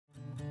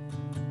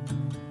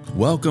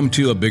Welcome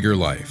to A Bigger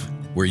Life,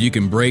 where you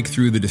can break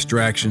through the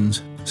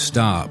distractions,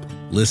 stop,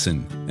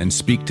 listen, and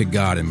speak to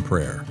God in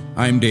prayer.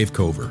 I'm Dave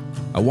Cover.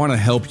 I want to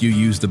help you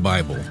use the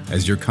Bible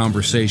as your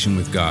conversation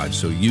with God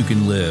so you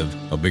can live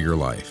a bigger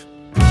life.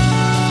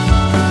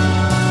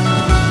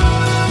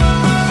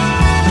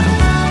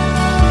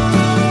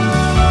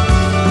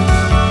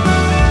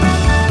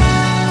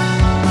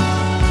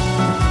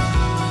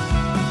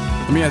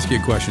 Let me ask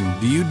you a question.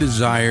 Do you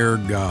desire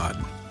God?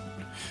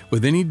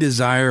 With any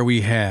desire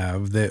we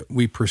have that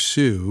we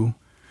pursue,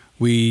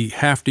 we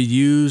have to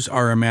use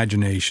our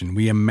imagination.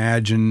 We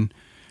imagine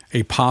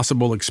a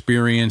possible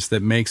experience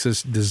that makes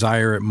us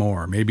desire it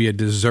more. Maybe a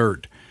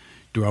dessert.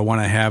 Do I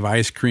want to have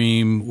ice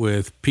cream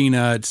with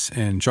peanuts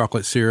and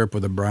chocolate syrup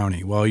with a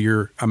brownie? Well,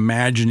 you're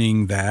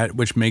imagining that,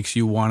 which makes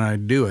you want to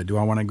do it. Do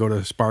I want to go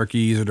to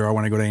Sparky's or do I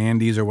want to go to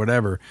Andy's or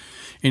whatever?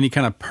 Any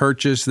kind of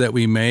purchase that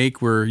we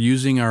make, we're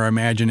using our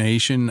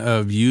imagination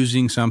of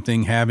using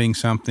something, having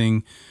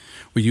something.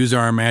 We use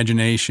our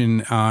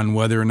imagination on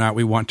whether or not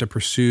we want to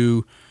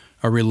pursue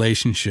a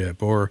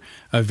relationship or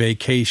a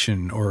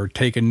vacation or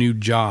take a new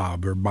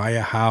job or buy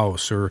a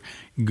house or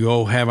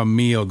go have a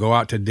meal, go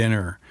out to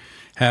dinner,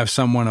 have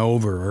someone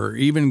over, or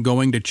even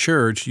going to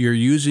church. You're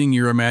using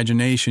your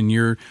imagination.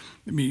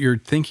 You're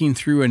thinking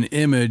through an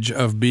image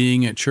of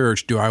being at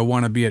church. Do I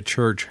want to be at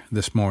church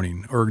this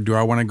morning? Or do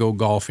I want to go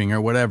golfing or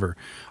whatever?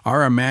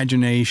 Our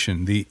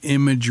imagination, the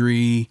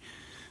imagery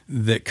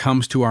that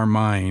comes to our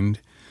mind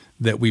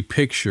that we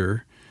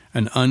picture,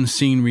 an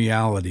unseen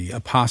reality, a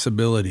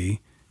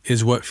possibility,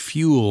 is what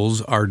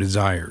fuels our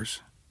desires,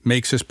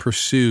 makes us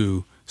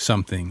pursue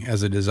something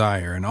as a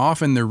desire. And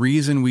often the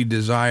reason we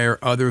desire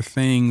other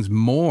things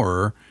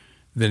more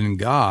than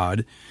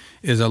God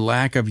is a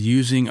lack of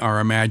using our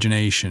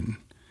imagination.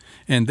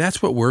 And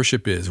that's what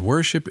worship is.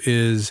 Worship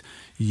is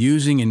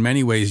in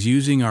many ways,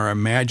 using our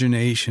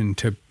imagination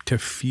to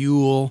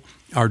fuel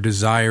our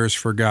desires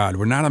for God.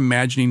 We're not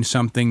imagining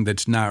something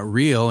that's not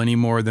real any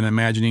more than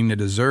imagining the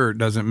dessert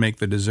doesn't make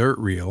the dessert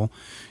real.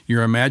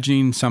 You're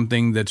imagining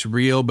something that's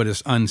real, but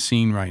it's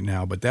unseen right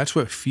now. But that's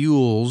what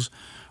fuels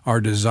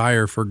our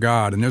desire for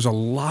God. And there's a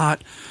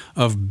lot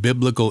of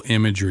biblical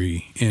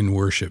imagery in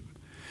worship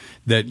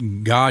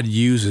that God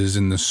uses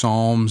in the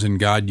Psalms and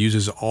God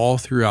uses all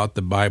throughout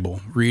the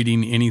Bible.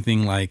 Reading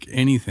anything like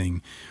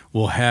anything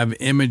will have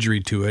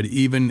imagery to it,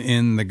 even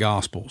in the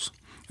Gospels.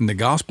 In the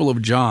Gospel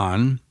of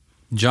John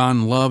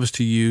loves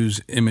to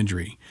use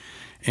imagery.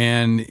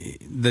 And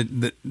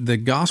the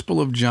Gospel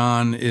of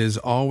John is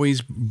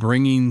always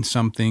bringing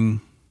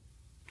something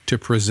to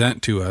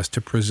present to us,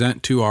 to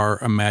present to our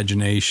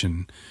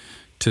imagination,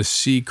 to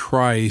see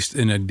Christ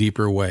in a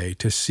deeper way,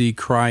 to see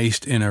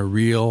Christ in a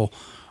realer,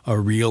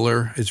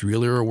 is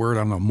realer a word?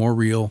 I don't know, more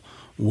real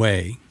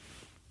way.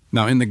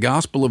 Now, in the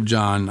Gospel of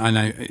John, and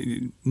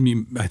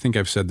I think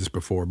I've said this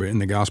before, but in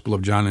the Gospel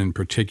of John in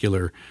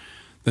particular,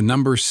 the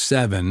number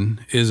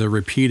 7 is a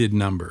repeated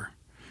number.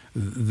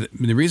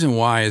 The reason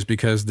why is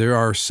because there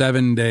are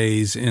 7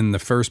 days in the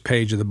first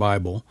page of the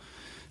Bible,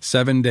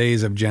 7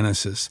 days of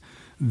Genesis,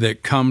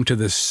 that come to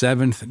the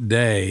 7th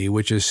day,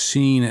 which is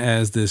seen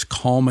as this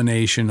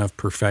culmination of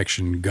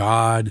perfection,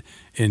 God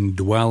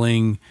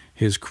indwelling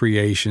his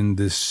creation,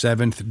 this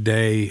 7th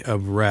day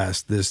of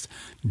rest, this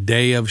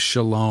day of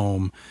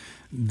shalom,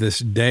 this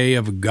day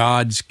of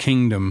God's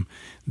kingdom.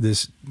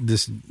 There's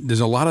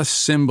a lot of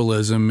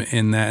symbolism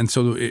in that. And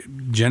so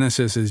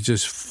Genesis is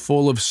just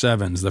full of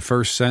sevens. The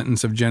first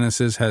sentence of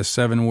Genesis has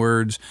 7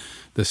 words.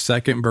 The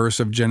second verse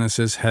of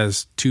Genesis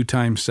has 2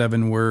 times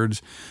 7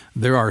 words.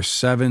 There are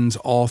 7s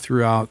all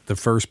throughout the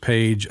first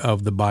page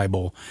of the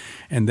Bible.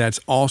 And that's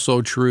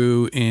also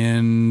true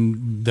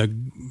in the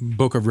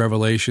book of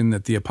Revelation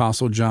that the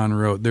Apostle John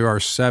wrote. There are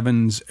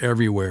 7s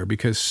everywhere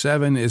because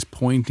 7 is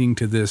pointing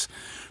to this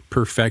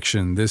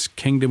perfection, this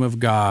kingdom of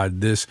God,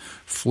 this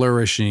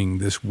flourishing,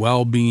 this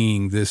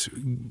well-being, this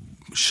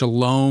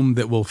shalom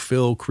that will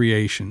fill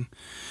creation.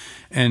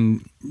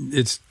 And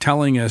it's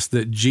telling us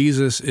that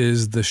Jesus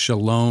is the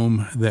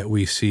shalom that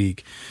we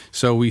seek.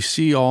 So we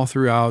see all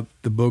throughout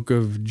the book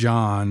of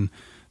John,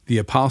 the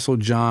Apostle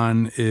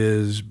John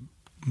is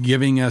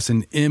giving us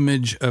an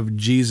image of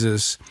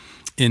Jesus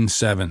in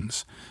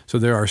 7s. So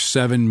there are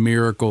 7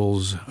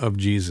 miracles of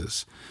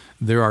Jesus.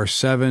 There are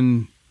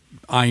 7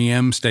 I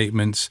am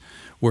statements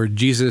where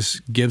Jesus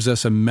gives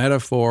us a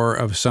metaphor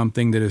of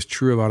something that is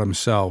true about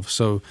himself.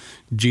 So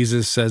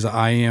Jesus says,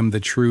 I am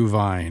the true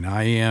vine.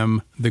 I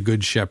am the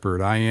good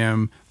shepherd. I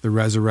am the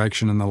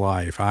resurrection and the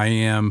life. I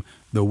am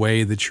the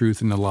way, the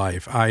truth, and the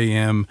life. I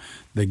am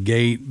the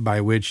gate by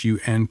which you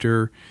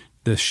enter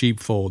the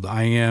sheepfold.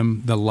 I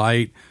am the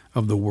light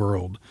of the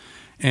world.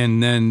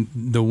 And then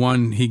the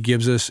one he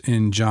gives us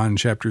in John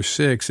chapter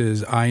 6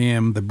 is, I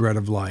am the bread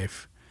of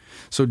life.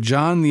 So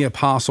John the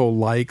Apostle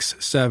likes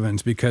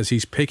 7s because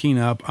he's picking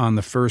up on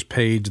the first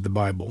page of the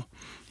Bible.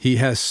 He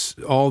has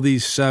all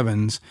these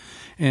 7s,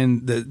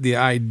 and the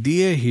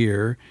idea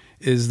here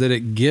is that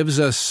it gives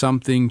us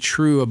something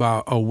true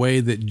about a way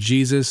that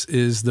Jesus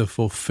is the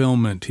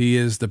fulfillment. He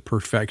is the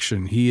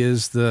perfection. He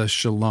is the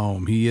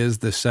shalom. He is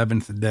the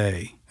seventh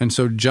day. And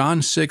so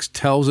John 6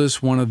 tells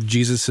us one of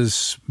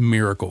Jesus's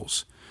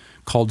miracles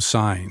called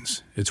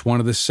signs. It's one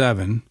of the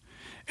seven,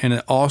 and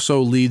it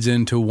also leads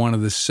into one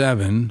of the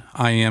seven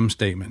I am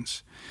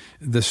statements.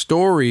 The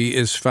story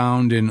is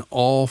found in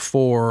all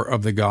four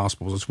of the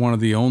Gospels. It's one of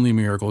the only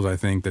miracles, I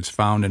think, that's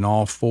found in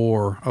all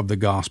four of the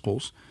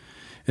Gospels.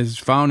 It's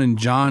found in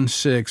John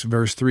 6,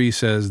 verse 3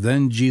 says,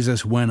 "Then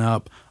Jesus went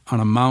up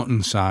on a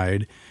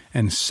mountainside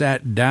and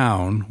sat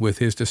down with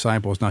his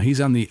disciples." Now,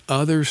 he's on the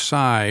other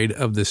side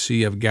of the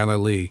Sea of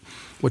Galilee.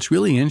 What's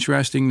really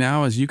interesting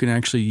now is you can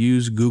actually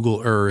use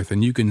Google Earth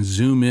and you can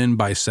zoom in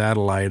by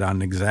satellite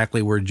on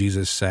exactly where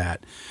Jesus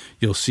sat.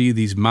 You'll see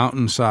these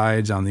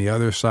mountainsides on the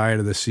other side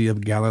of the Sea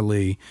of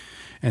Galilee.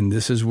 And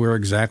this is where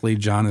exactly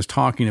John is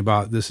talking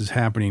about this is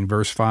happening.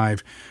 Verse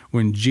 5,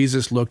 when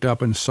Jesus looked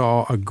up and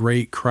saw a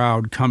great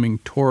crowd coming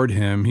toward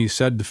him, he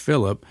said to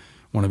Philip,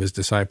 one of his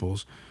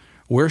disciples,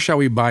 "Where shall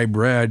we buy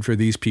bread for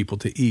these people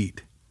to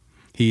eat?"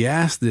 He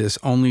asked this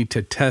only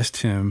to test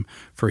him,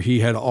 for he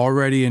had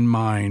already in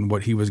mind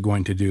what he was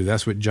going to do.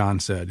 That's what John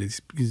said.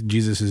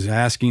 Jesus is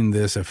asking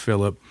this of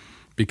Philip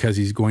because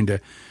he's going to,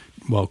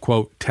 well,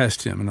 quote,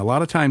 test him. And a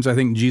lot of times I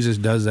think Jesus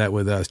does that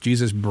with us.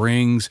 Jesus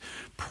brings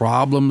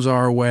problems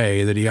our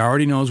way that he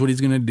already knows what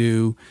he's going to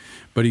do,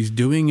 but he's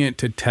doing it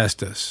to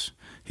test us.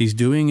 He's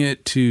doing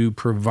it to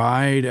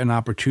provide an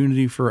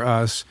opportunity for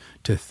us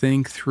to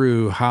think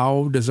through,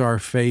 how does our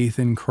faith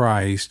in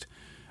Christ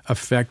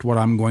affect what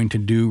I'm going to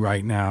do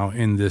right now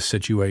in this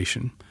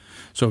situation?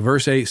 So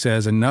verse 8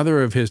 says,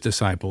 another of his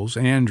disciples,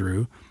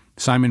 Andrew,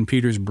 Simon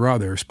Peter's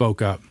brother,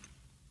 spoke up.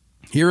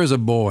 "Here is a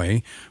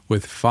boy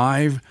with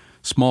 5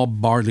 small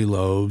barley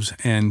loaves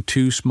and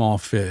 2 small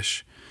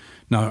fish."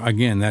 Now,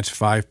 again, that's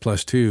 5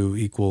 plus 2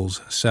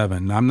 equals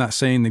 7. Now, I'm not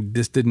saying that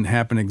this didn't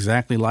happen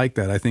exactly like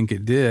that. I think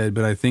it did,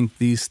 but I think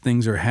these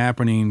things are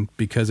happening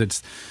because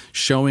it's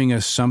showing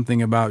us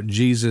something about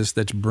Jesus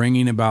that's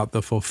bringing about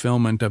the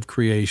fulfillment of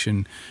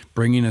creation,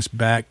 bringing us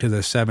back to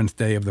the seventh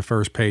day of the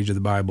first page of the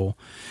Bible.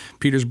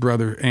 Peter's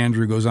brother,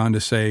 Andrew, goes on to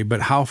say,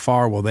 "But how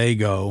far will they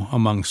go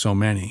among so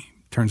many?"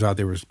 Turns out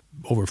there was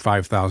over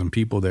 5,000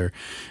 people there.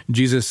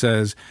 Jesus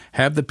says,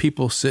 "Have the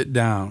people sit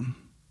down."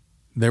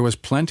 There was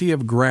plenty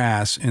of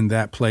grass in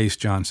that place,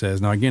 John says.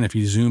 Now, again, if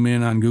you zoom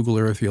in on Google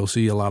Earth, you'll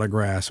see a lot of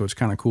grass, so it's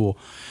kind of cool.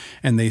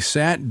 And they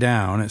sat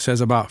down. It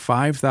says about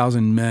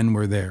 5,000 men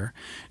were there.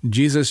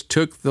 Jesus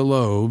took the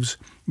loaves,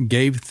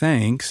 gave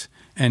thanks,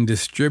 and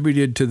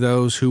distributed to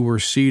those who were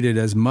seated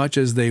as much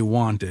as they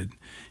wanted.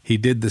 He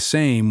did the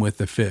same with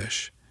the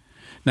fish.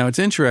 Now, it's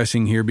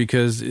interesting here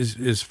because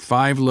it's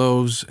 5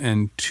 loaves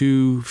and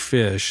 2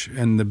 fish,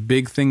 and the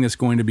big thing that's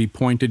going to be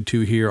pointed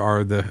to here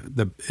are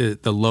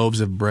the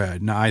loaves of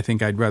bread. Now, I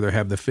think I'd rather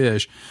have the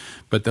fish,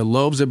 but the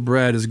loaves of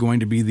bread is going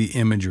to be the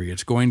imagery.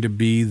 It's going to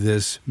be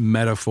this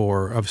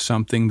metaphor of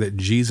something that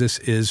Jesus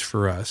is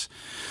for us.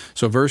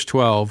 So verse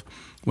 12,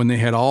 when they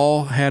had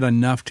all had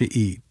enough to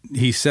eat,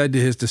 he said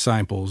to his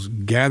disciples,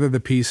 "Gather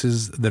the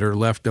pieces that are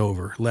left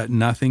over. Let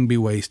nothing be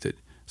wasted."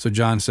 So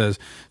John says,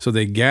 so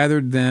they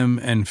gathered them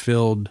and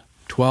filled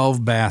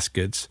 12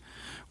 baskets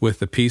with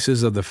the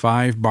pieces of the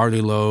 5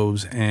 barley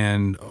loaves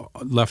and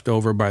left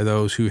over by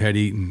those who had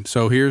eaten.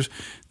 So here's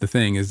the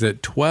thing, is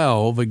that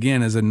 12,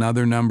 again, is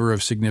another number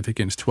of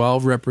significance.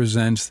 12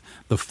 represents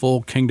the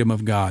full kingdom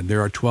of God.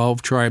 There are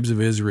 12 tribes of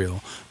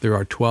Israel. There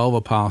are 12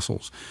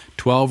 apostles.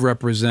 12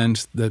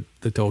 represents the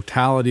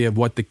totality of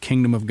what the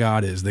kingdom of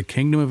God is. The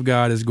kingdom of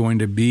God is going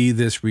to be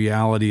this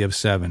reality of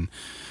 7.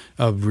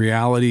 Of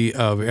reality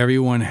of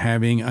everyone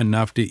having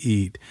enough to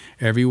eat,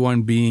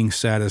 everyone being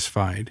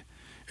satisfied,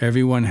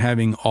 everyone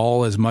having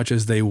all as much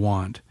as they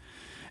want.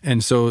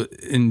 And so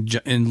in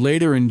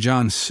later in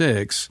John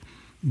 6,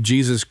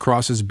 Jesus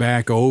crosses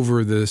back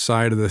over the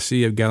side of the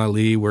Sea of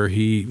Galilee where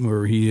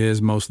he is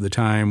most of the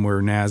time,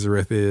 where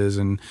Nazareth is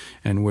and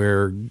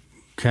where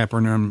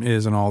Capernaum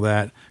is and all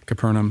that,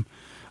 Capernaum.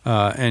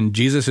 And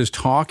Jesus is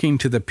talking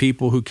to the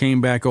people who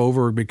came back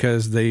over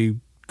because they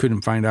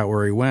couldn't find out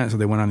where he went, so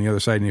they went on the other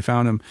side and he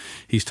found him.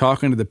 He's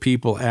talking to the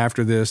people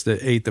after this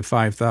that ate the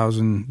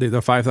 5,000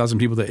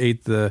 people that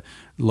ate the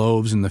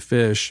loaves and the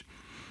fish,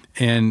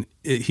 and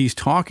he's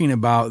talking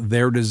about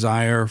their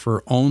desire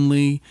for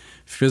only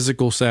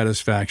physical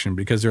satisfaction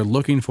because they're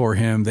looking for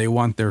him. They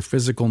want their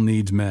physical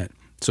needs met.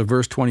 So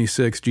verse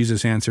 26,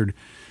 Jesus answered,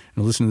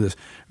 and listen to this,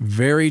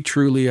 "Very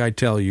truly I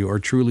tell you," or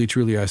 "truly,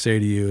 truly I say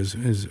to you,"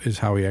 is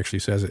how he actually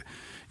says it.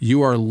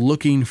 "You are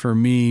looking for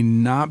me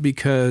not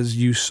because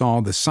you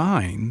saw the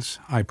signs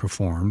I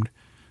performed,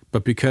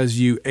 but because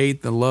you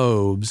ate the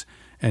loaves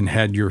and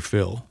had your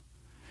fill."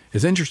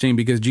 It's interesting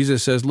because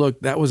Jesus says,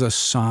 look, that was a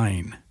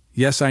sign.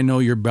 Yes, I know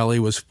your belly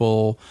was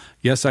full.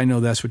 Yes, I know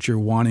that's what you're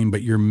wanting,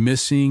 but you're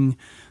missing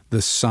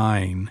the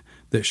sign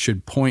that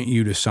should point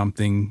you to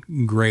something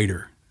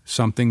greater,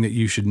 something that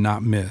you should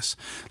not miss.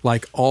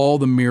 Like all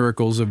the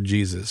miracles of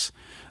Jesus,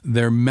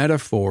 they're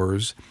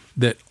metaphors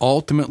that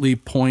ultimately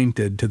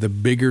pointed to the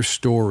bigger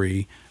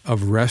story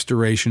of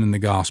restoration in the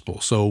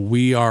gospel. So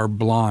we are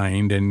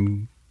blind,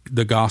 and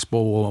the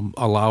gospel will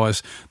allow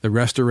us, the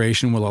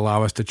restoration will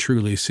allow us to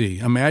truly see.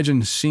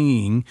 Imagine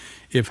seeing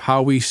if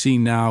how we see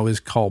now is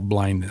called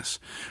blindness.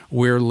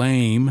 We're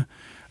lame,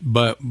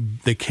 but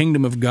the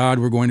kingdom of God,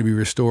 we're going to be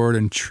restored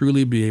and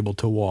truly be able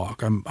to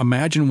walk.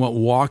 Imagine what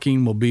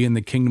walking will be in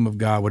the kingdom of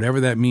God, whatever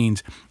that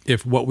means,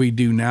 if what we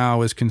do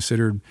now is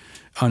considered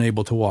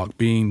unable to walk,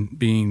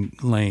 being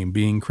lame,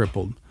 being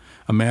crippled.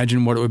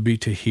 Imagine what it would be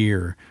to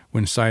hear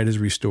when sight is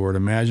restored.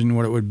 Imagine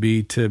what it would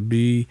be to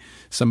be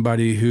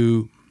somebody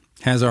who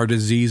has our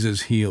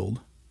diseases healed.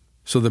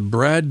 So the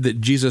bread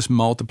that Jesus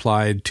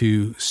multiplied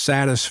to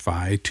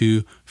satisfy,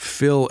 to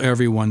fill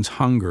everyone's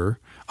hunger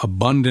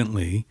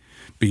abundantly,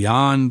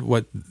 beyond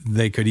what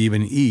they could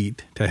even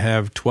eat, to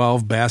have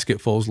 12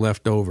 basketfuls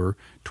left over,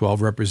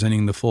 12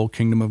 representing the full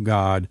kingdom of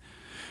God,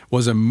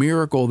 was a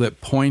miracle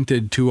that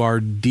pointed to our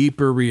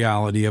deeper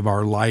reality of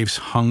our life's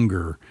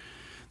hunger,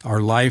 our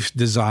life's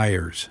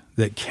desires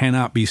that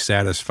cannot be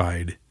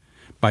satisfied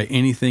by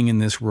anything in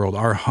this world.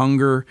 Our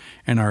hunger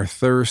and our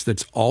thirst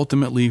that's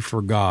ultimately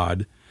for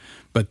God,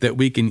 but that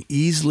we can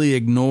easily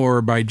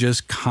ignore by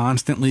just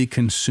constantly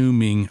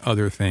consuming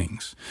other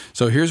things.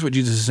 So here's what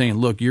Jesus is saying.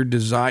 Look,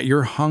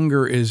 your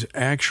hunger is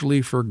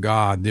actually for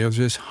God. There's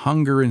this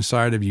hunger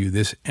inside of you,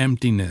 this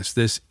emptiness,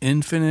 this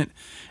infinite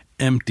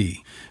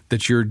empty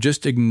that you're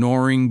just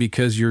ignoring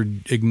because you're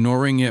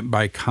ignoring it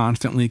by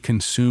constantly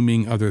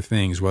consuming other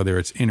things, whether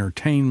it's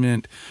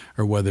entertainment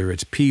or whether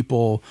it's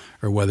people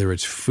or whether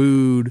it's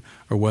food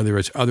or whether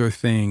it's other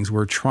things.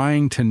 We're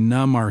trying to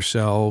numb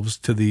ourselves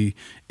to the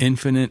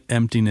infinite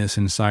emptiness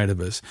inside of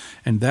us.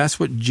 And that's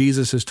what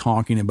Jesus is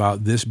talking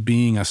about, this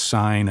being a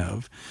sign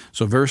of.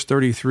 So verse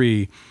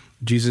 33,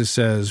 Jesus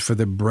says, "For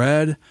the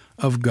bread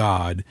of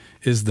God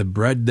is the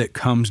bread that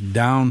comes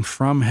down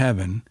from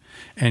heaven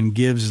and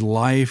gives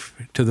life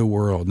to the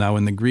world." Now,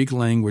 in the Greek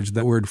language,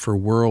 that word for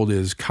world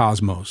is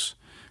cosmos.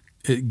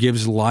 It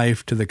gives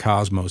life to the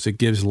cosmos. It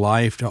gives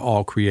life to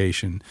all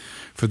creation.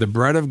 For the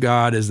bread of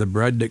God is the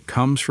bread that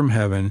comes from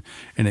heaven,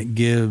 and it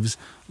gives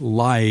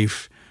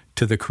life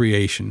to the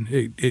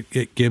creation.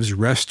 It gives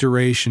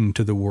restoration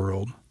to the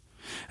world.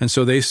 And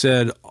so they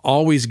said,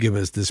 "Always give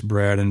us this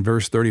bread." In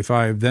verse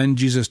 35, then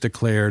Jesus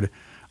declared,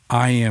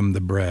 "I am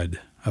the bread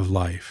of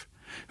life.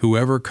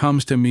 Whoever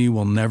comes to me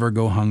will never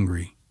go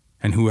hungry,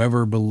 and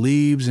whoever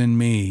believes in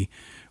me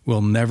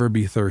will never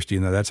be thirsty."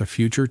 Now, that's a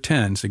future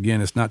tense. Again,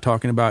 it's not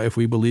talking about if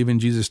we believe in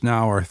Jesus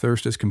now, our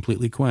thirst is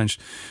completely quenched.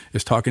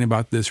 It's talking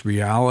about this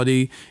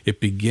reality. It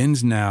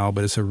begins now,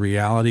 but it's a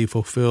reality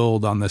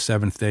fulfilled on the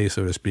seventh day,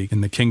 so to speak,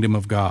 in the kingdom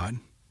of God.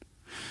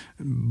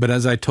 "But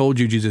as I told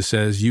you," Jesus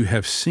says, "you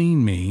have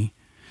seen me,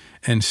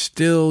 and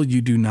still you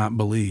do not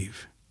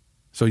believe."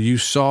 So you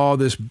saw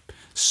this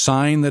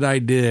sign that I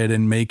did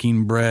in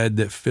making bread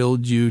that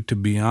filled you to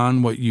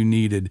beyond what you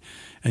needed,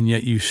 and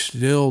yet you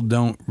still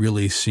don't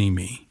really see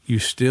me. You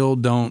still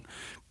don't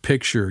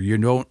picture, you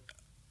don't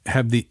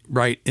have the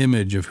right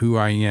image of who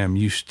I am.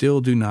 You still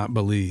do not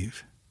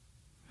believe.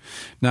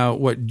 Now,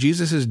 what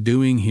Jesus is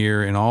doing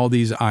here in all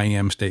these I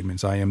am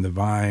statements, I am the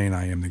vine,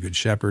 I am the good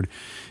shepherd,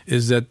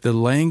 is that the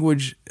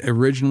language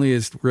originally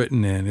is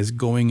written in is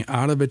going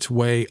out of its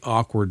way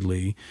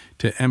awkwardly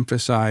to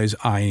emphasize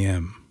I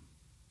am.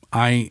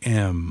 I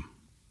am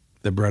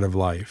the bread of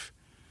life.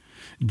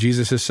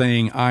 Jesus is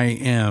saying, I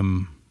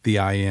am the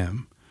I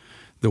am.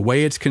 The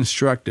way it's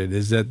constructed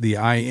is that the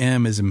I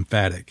am is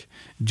emphatic.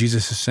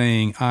 Jesus is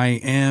saying, I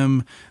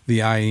am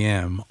the I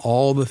am.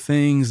 All the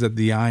things that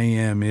the I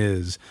am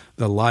is,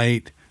 the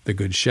light, the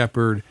good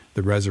shepherd,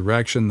 the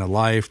resurrection, the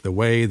life, the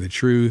way, the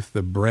truth,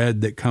 the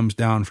bread that comes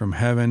down from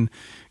heaven.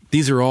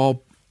 These are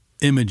all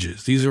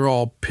images. These are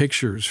all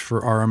pictures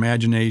for our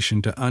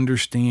imagination to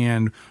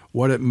understand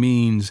what it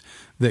means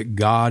that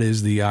God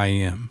is the I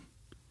am.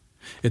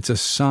 It's a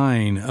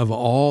sign of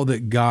all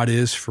that God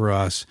is for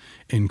us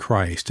in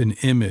Christ, an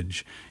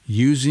image,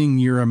 using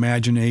your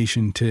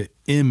imagination to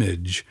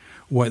image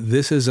what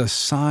this is a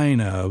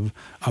sign of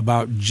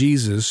about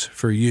Jesus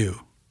for you,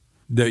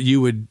 that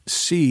you would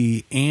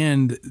see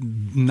and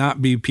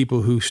not be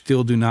people who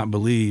still do not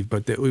believe,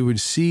 but that we would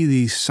see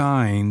these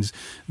signs,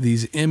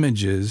 these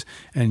images,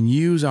 and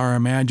use our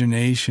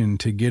imagination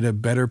to get a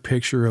better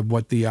picture of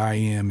what the I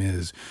am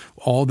is,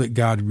 all that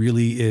God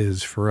really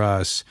is for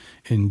us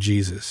in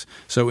Jesus.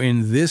 So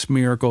in this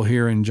miracle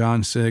here in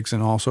John 6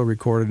 and also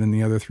recorded in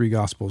the other three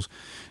Gospels,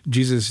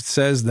 Jesus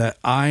says that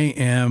I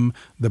am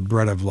the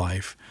bread of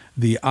life.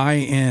 The I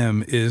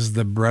am is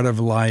the bread of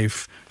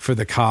life for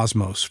the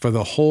cosmos, for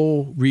the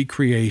whole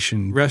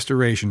recreation,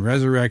 restoration,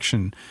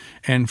 resurrection,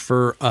 and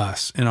for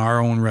us in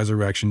our own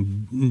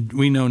resurrection.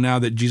 We know now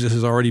that Jesus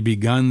has already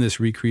begun this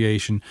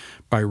recreation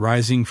by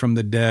rising from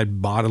the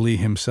dead bodily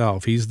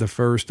himself. He's the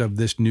first of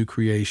this new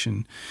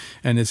creation.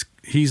 And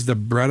he's the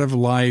bread of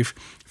life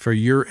for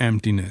your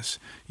emptiness,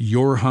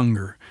 your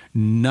hunger.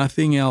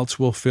 Nothing else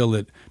will fill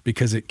it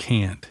because it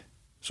can't.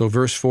 So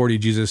verse 40,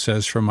 Jesus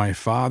says, "For my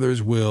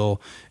Father's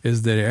will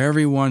is that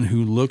everyone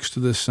who looks to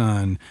the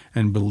Son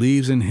and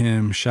believes in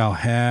him shall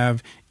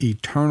have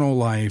eternal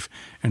life,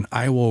 and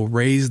I will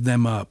raise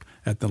them up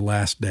at the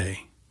last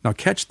day." Now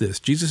catch this.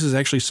 Jesus is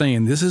actually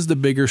saying this is the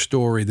bigger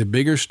story of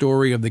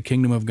the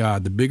kingdom of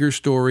God, the bigger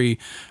story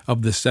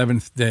of the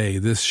seventh day,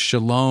 this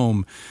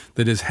shalom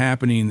that is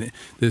happening.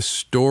 This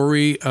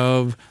story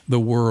of the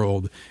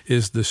world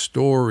is the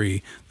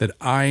story that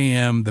I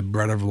am the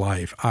bread of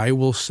life. I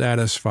will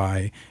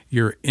satisfy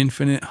your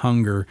infinite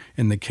hunger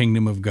in the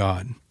kingdom of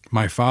God.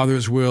 My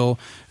Father's will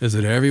is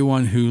that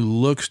everyone who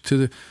looks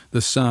to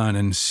the Son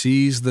and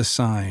sees the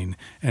sign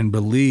and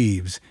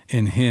believes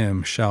in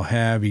him shall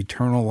have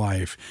eternal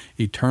life,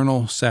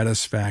 eternal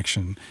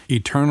satisfaction,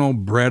 eternal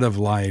bread of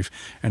life,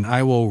 and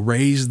I will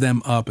raise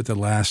them up at the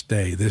last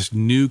day. This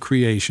new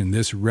creation,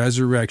 this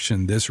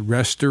resurrection, this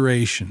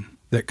restoration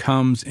that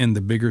comes in the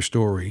bigger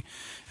story.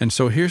 And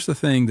so here's the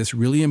thing that's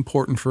really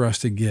important for us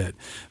to get.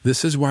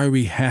 This is why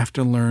we have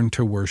to learn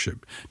to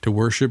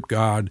worship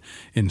God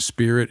in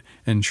spirit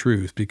and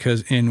truth,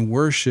 because in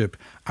worship,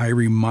 I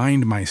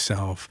remind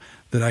myself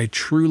that I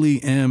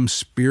truly am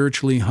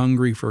spiritually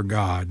hungry for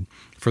God,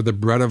 for the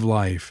bread of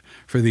life,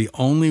 for the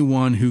only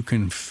one who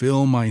can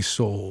fill my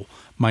soul,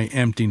 my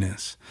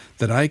emptiness,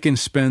 that I can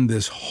spend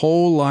this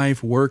whole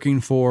life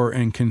working for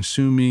and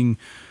consuming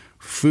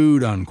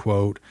food,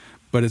 unquote,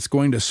 but it's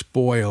going to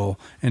spoil,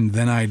 and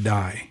then I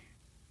die.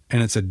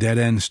 And it's a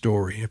dead-end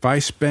story. If I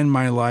spend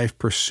my life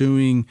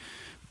pursuing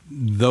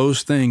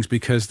those things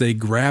because they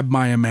grab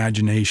my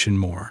imagination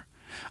more,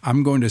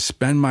 I'm going to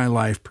spend my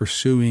life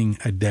pursuing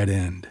a dead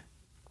end.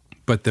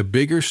 But the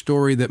bigger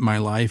story that my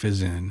life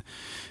is in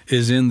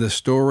the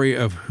story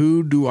of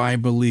who do I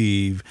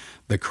believe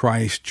the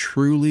Christ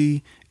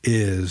truly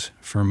is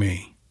for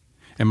me?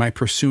 Am I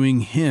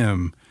pursuing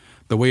him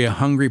the way a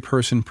hungry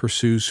person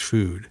pursues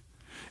food?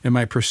 Am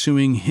I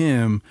pursuing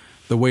him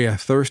the way a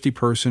thirsty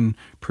person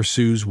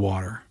pursues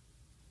water?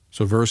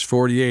 So verse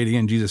 48,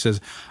 again, Jesus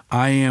says,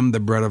 "I am the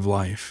bread of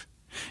life.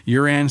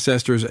 Your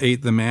ancestors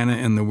ate the manna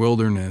in the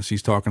wilderness."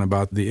 He's talking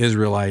about the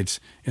Israelites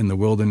in the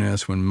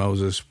wilderness when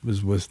Moses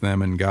was with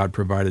them and God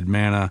provided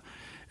manna.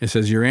 It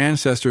says, "Your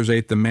ancestors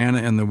ate the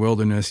manna in the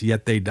wilderness,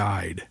 yet they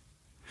died.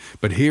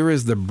 But here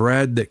is the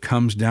bread that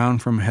comes down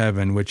from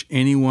heaven, which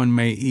anyone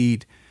may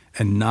eat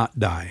and not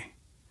die.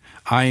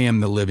 I am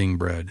the living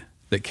bread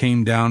that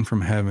came down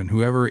from heaven.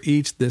 Whoever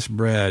eats this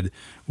bread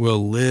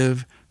will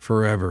live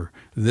forever.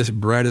 This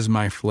bread is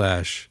my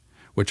flesh,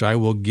 which I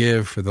will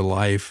give for the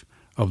life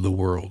of the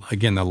world."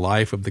 Again, the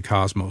life of the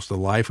cosmos, the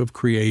life of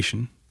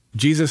creation.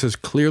 Jesus is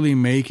clearly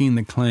making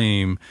the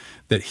claim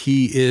that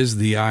he is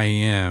the I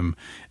am,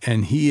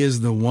 and he is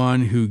the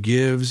one who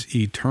gives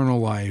eternal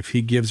life.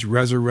 He gives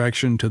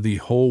resurrection to the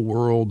whole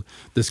world,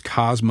 this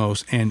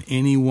cosmos, and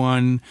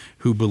anyone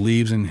who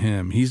believes in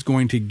him. He's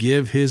going to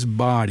give his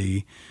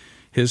body,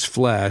 his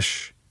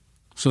flesh,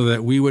 so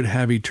that we would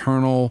have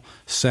eternal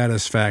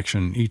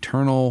satisfaction,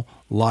 eternal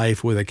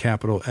life with a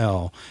capital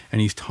L. And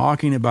he's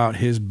talking about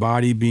his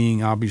body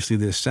being obviously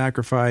this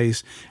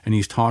sacrifice, and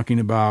he's talking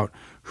about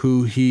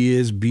who he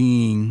is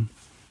being,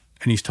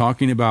 and he's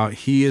talking about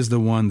he is the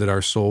one that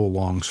our soul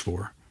longs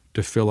for,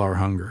 to fill our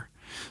hunger.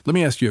 Let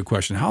me ask you a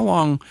question. How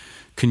long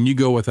can you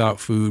go without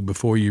food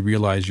before you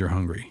realize you're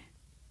hungry?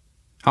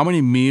 How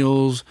many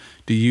meals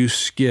do you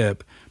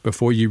skip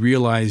before you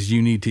realize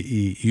you need to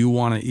eat, you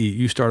want to eat,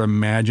 you start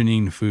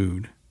imagining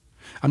food?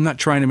 I'm not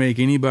trying to make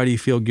anybody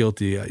feel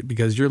guilty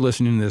because you're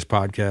listening to this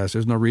podcast.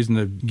 There's no reason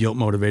to guilt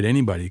motivate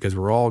anybody because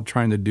we're all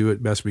trying to do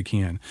it best we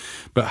can.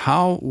 But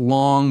how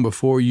long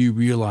before you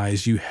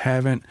realize you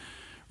haven't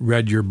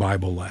read your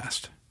Bible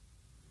last?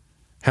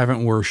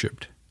 Haven't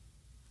worshiped?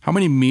 How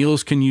many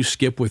meals can you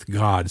skip with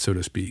God, so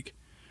to speak,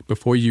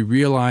 before you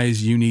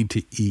realize you need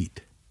to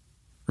eat?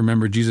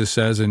 Remember, Jesus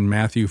says in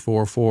Matthew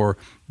 4:4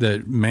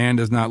 that man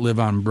does not live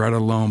on bread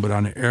alone, but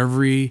on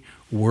every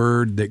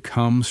word that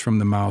comes from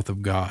the mouth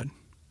of God.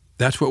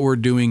 That's what we're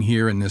doing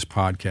here in this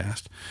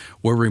podcast.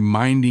 We're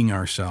reminding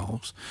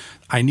ourselves,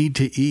 I need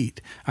to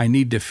eat. I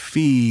need to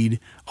feed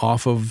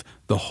off of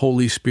the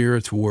Holy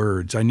Spirit's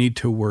words. I need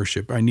to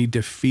worship. I need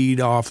to feed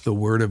off the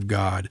Word of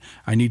God.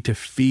 I need to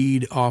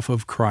feed off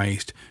of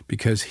Christ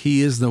because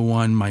he is the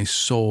one my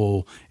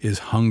soul is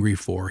hungry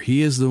for.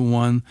 He is the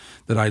one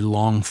that I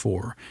long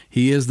for.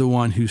 He is the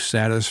one who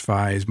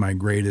satisfies my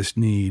greatest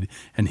need,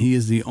 and he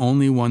is the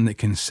only one that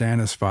can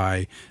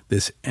satisfy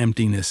this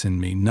emptiness in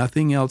me.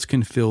 Nothing else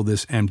can fill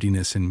this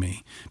emptiness in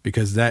me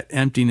because that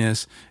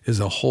emptiness is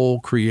a hole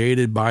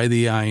created by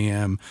the I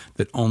am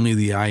that only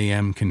the I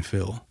am can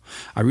fill.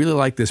 I really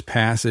like this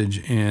passage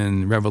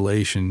in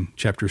Revelation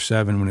chapter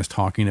 7 when it's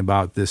talking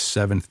about this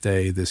seventh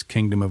day, this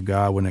kingdom of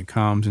God when it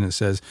comes, and it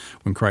says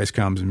when Christ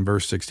comes in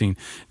verse 16,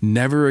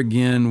 "Never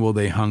again will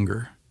they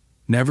hunger,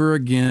 never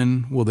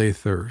again will they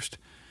thirst.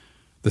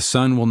 The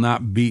sun will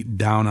not beat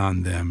down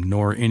on them,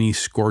 nor any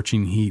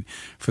scorching heat,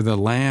 for the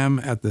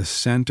Lamb at the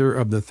center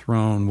of the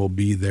throne will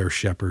be their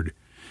shepherd.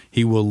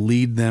 He will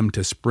lead them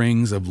to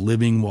springs of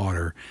living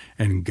water,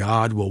 and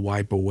God will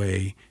wipe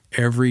away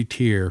every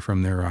tear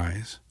from their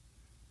eyes.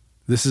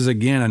 This is,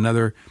 again,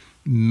 another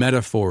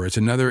metaphor. It's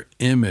another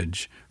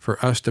image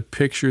for us to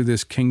picture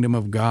this kingdom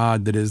of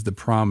God that is the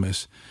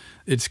promise.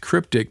 It's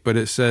cryptic, but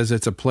it says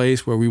it's a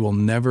place where we will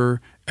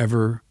never,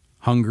 ever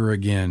hunger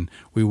again.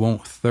 We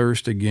won't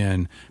thirst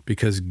again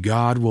because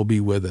God will be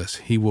with us.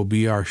 He will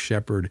be our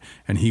shepherd,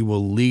 and he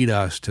will lead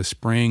us to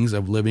springs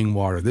of living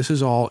water. This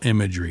is all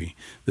imagery.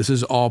 This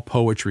is all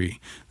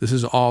poetry. This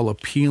is all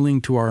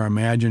appealing to our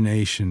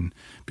imagination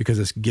because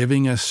it's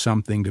giving us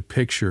something to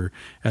picture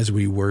as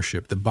we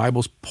worship. The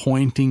Bible's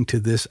pointing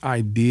to this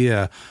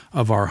idea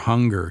of our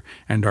hunger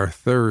and our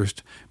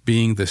thirst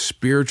being the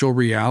spiritual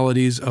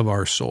realities of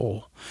our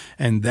soul.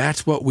 And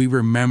that's what we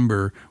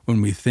remember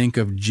when we think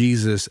of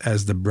Jesus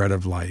as the bread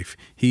of life.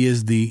 He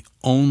is the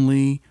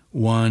only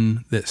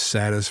one that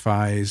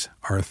satisfies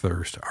our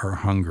thirst, our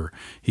hunger.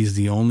 He's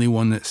the only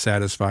one that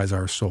satisfies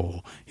our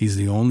soul. He's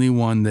the only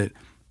one that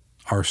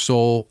our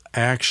soul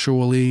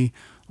actually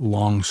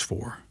longs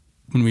for.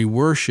 When we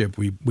worship,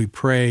 we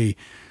pray,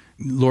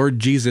 Lord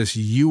Jesus,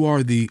 you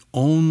are the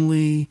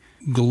only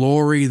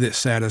glory that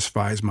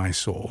satisfies my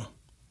soul.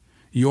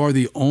 You are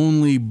the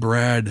only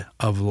bread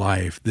of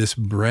life, this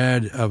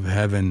bread of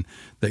heaven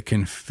that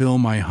can fill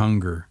my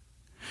hunger.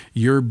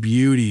 Your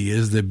beauty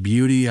is the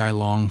beauty I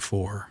long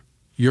for.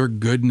 Your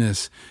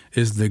goodness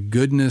is the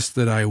goodness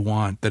that I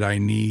want, that I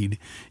need.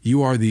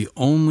 You are the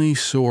only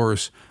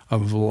source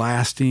of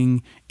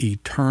lasting,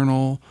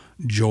 eternal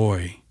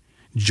joy.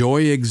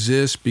 Joy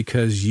exists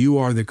because you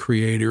are the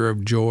creator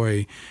of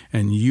joy,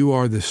 and you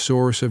are the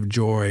source of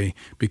joy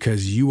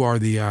because you are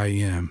the I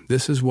am.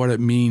 This is what it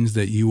means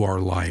that you are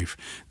life,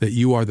 that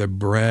you are the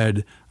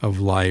bread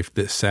of life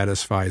that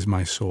satisfies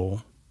my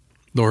soul.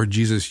 Lord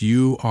Jesus,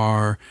 you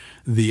are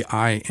the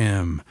I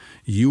am.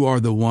 You are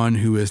the one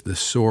who is the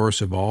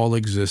source of all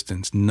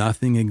existence.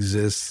 Nothing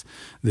exists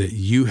that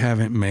you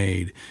haven't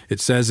made. It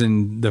says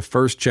in the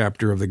first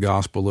chapter of the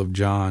Gospel of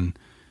John,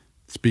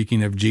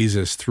 speaking of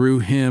Jesus, through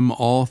him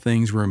all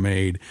things were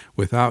made.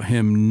 Without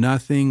him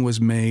nothing was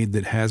made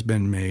that has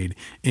been made.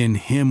 In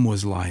him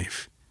was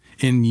life.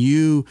 In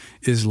you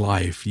is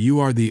life. You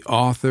are the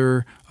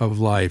author of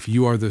life.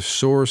 You are the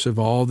source of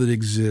all that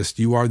exists.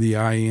 You are the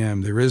I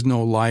am. There is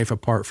no life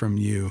apart from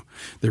you.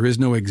 There is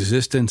no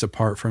existence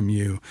apart from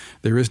you.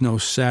 There is no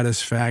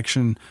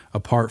satisfaction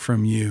apart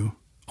from you.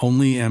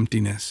 Only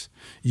emptiness.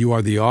 You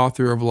are the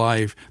author of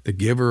life, the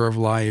giver of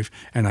life,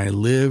 and I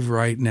live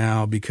right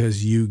now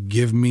because you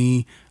give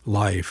me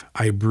life.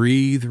 I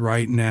breathe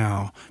right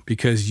now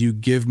because you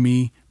give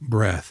me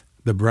breath,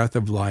 the breath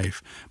of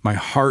life. My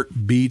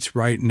heart beats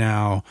right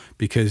now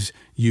because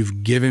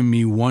you've given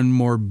me one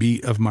more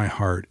beat of my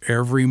heart.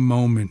 Every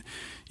moment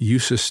you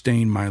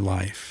sustain my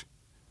life.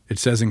 It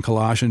says in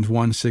Colossians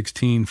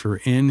 1:16, for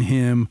in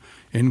him,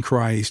 in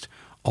Christ,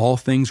 all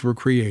things were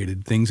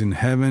created, things in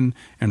heaven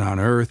and on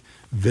earth,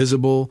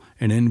 visible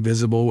and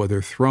invisible,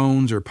 whether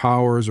thrones or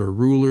powers or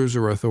rulers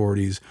or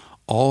authorities.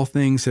 All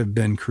things have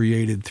been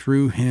created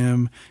through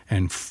him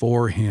and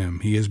for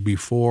him. He is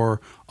before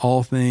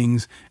all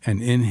things,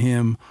 and in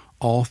him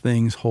all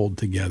things hold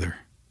together.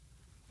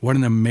 What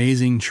an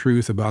amazing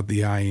truth about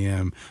the I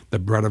am, the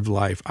bread of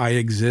life. I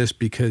exist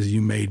because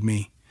you made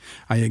me.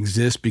 I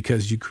exist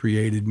because you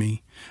created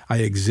me. I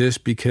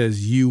exist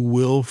because you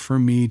will for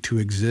me to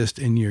exist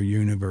in your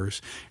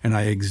universe. And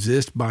I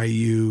exist by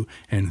you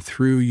and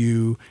through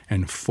you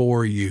and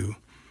for you.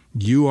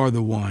 You are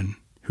the one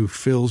who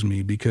fills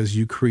me because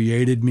you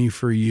created me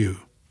for you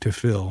to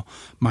fill.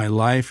 My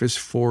life is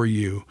for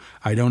you.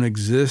 I don't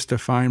exist to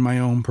find my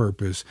own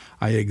purpose.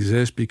 I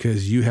exist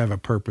because you have a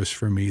purpose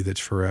for me that's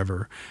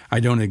forever.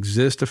 I don't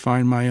exist to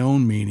find my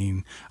own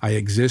meaning. I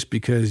exist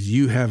because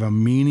you have a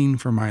meaning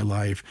for my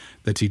life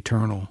that's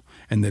eternal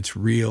and that's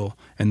real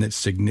and that's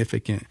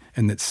significant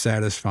and that's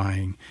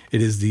satisfying.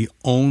 It is the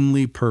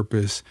only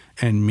purpose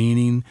and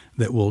meaning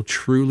that will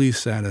truly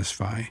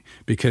satisfy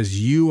because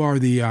you are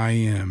the I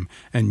am,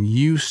 and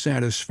you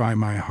satisfy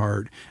my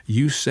heart.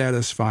 You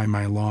satisfy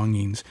my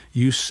longings.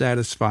 You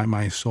satisfy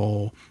my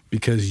soul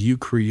because you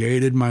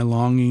created my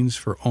longings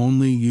for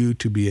only you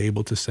to be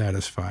able to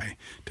satisfy,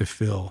 to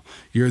fill.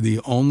 You're the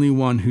only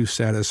one who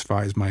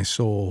satisfies my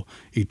soul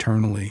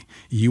eternally.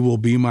 You will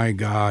be my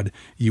God.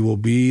 You will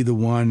be the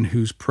one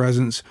whose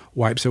presence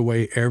wipes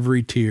away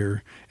every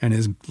tear and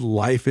is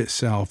life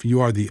itself.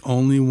 You are the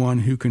only one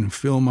who can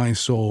fill my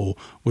soul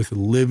with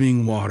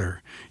living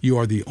water. You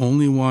are the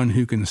only one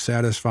who can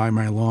satisfy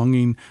my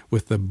longing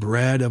with the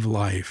bread of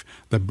life,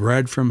 the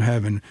bread from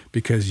heaven,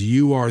 because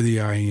you are the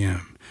I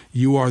am.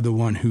 You are the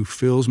one who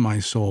fills my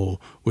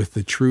soul with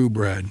the true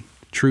bread,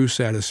 true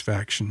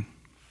satisfaction.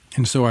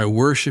 And so I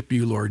worship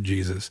you, Lord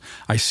Jesus.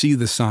 I see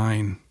the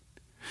sign.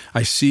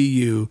 I see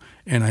you,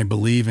 and I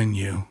believe in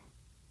you.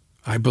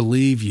 I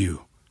believe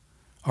you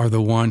are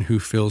the one who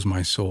fills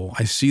my soul.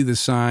 I see the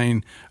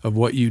sign of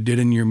what you did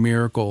in your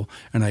miracle,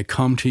 and I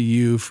come to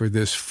you for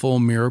this full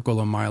miracle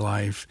of my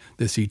life,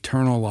 this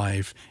eternal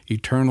life,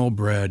 eternal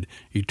bread,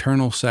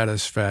 eternal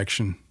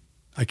satisfaction.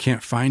 I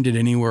can't find it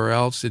anywhere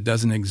else. It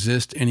doesn't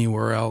exist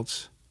anywhere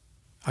else.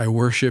 I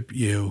worship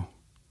you.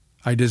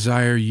 I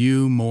desire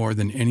you more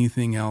than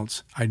anything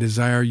else. I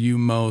desire you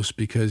most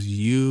because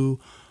you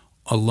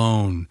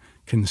alone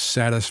can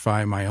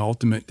satisfy my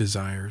ultimate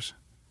desires.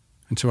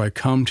 And so I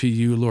come to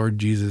you, Lord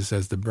Jesus,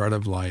 as the bread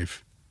of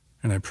life.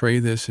 And I pray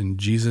this in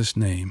Jesus'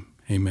 name.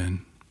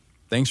 Amen.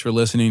 Thanks for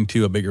listening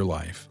to A Bigger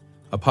Life,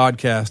 a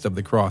podcast of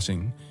The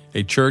Crossing,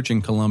 a church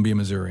in Columbia,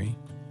 Missouri.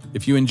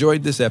 If you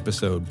enjoyed this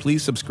episode,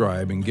 please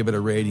subscribe and give it a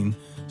rating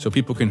so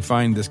people can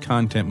find this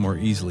content more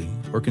easily,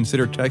 or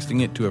consider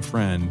texting it to a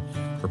friend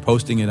or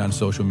posting it on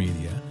social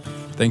media.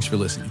 Thanks for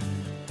listening.